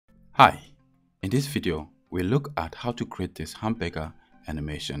Hi, in this video, we'll look at how to create this hamburger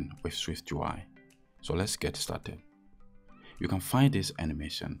animation with SwiftUI. So let's get started. You can find this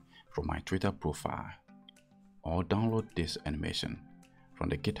animation from my Twitter profile or download this animation from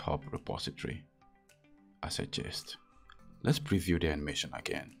the GitHub repository as a gist. Let's preview the animation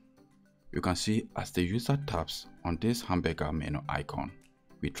again. You can see as the user taps on this hamburger menu icon,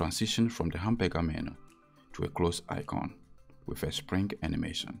 we transition from the hamburger menu to a close icon with a spring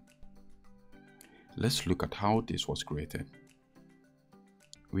animation. Let's look at how this was created.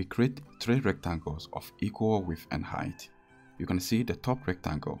 We create three rectangles of equal width and height. You can see the top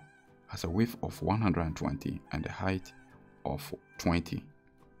rectangle has a width of 120 and a height of 20.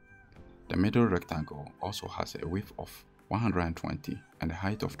 The middle rectangle also has a width of 120 and a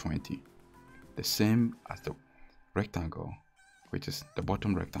height of 20. The same as the rectangle, which is the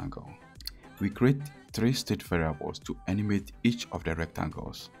bottom rectangle. We create three state variables to animate each of the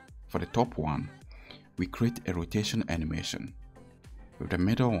rectangles. For the top one, we create a rotation animation. With the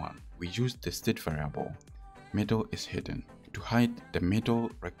middle one, we use the state variable middle is hidden to hide the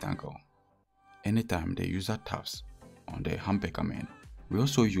middle rectangle anytime the user taps on the hamburger menu. We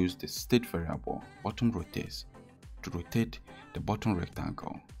also use the state variable bottom rotates to rotate the bottom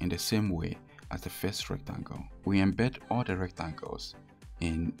rectangle in the same way as the first rectangle. We embed all the rectangles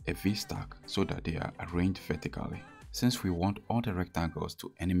in a V-stack so that they are arranged vertically. Since we want all the rectangles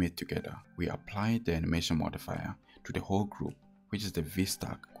to animate together, we apply the animation modifier to the whole group, which is the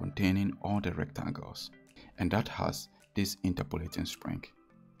V-stack containing all the rectangles, and that has this interpolating spring.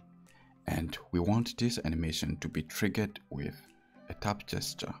 And we want this animation to be triggered with a tap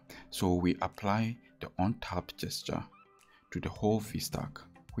gesture, so we apply the on-tap gesture to the whole V-stack,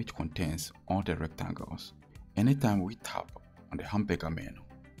 which contains all the rectangles. Anytime we tap on the hamburger menu,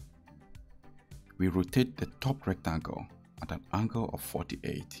 we rotate the top rectangle at an angle of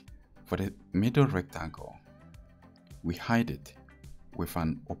 48. For the middle rectangle, we hide it with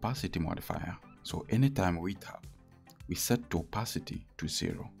an opacity modifier. So anytime we tap, we set the opacity to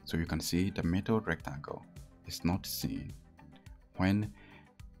 0. So you can see the middle rectangle is not seen when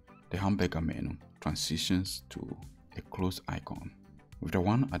the hamburger menu transitions to a close icon. With the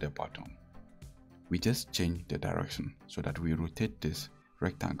one at the bottom, we just change the direction so that we rotate this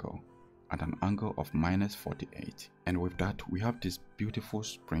rectangle at an angle of -48. And with that, we have this beautiful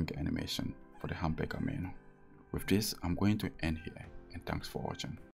spring animation for the hamburger menu. With this, I'm going to end here, and thanks for watching.